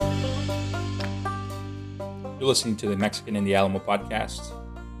You're listening to the Mexican in the Alamo podcast.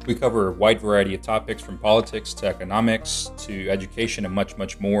 We cover a wide variety of topics from politics to economics to education and much,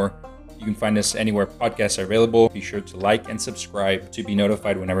 much more. You can find us anywhere podcasts are available. Be sure to like and subscribe to be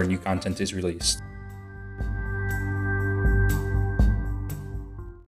notified whenever new content is released.